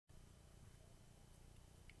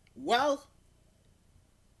Well,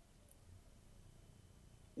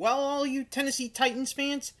 all you Tennessee Titans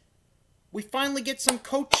fans, we finally get some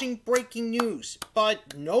coaching breaking news,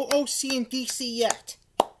 but no OC in DC yet.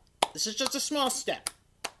 This is just a small step.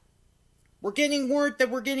 We're getting word that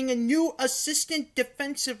we're getting a new assistant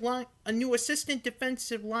defensive line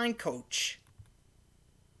coach.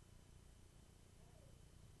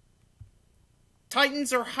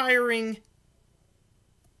 Titans are hiring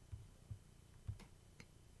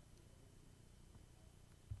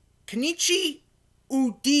Kenechi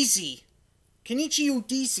Udeze,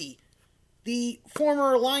 the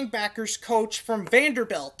former linebackers coach from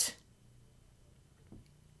Vanderbilt,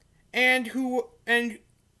 and who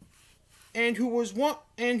was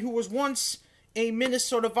once a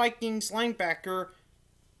Minnesota Vikings linebacker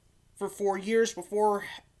for 4 years before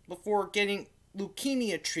getting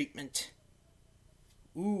leukemia treatment.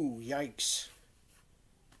 Ooh, yikes.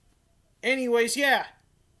 Anyways, yeah.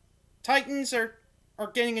 Titans are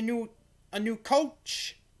getting a new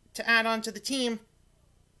coach to add on to the team.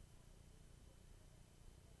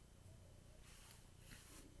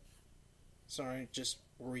 Sorry, just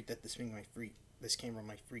worried that this camera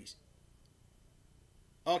might freeze.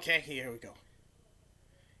 Okay, here we go.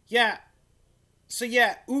 Yeah. So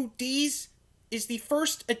yeah, Udeze is the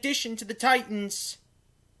first addition to the Titans.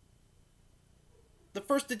 The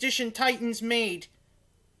first addition Titans made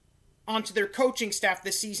onto their coaching staff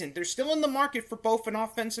this season. They're still in the market for both an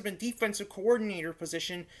offensive and defensive coordinator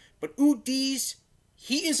position, but Udeze,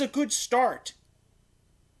 he is a good start.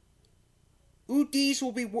 Udeze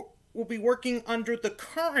will be working under the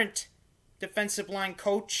current defensive line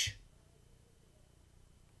coach,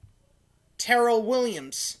 Terrell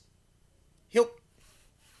Williams. He'll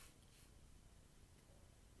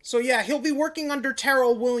be working under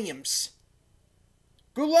Terrell Williams.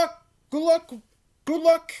 Good luck,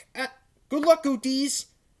 Udeze.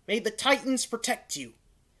 May the Titans protect you.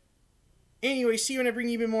 Anyway, see you when I bring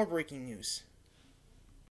even more breaking news.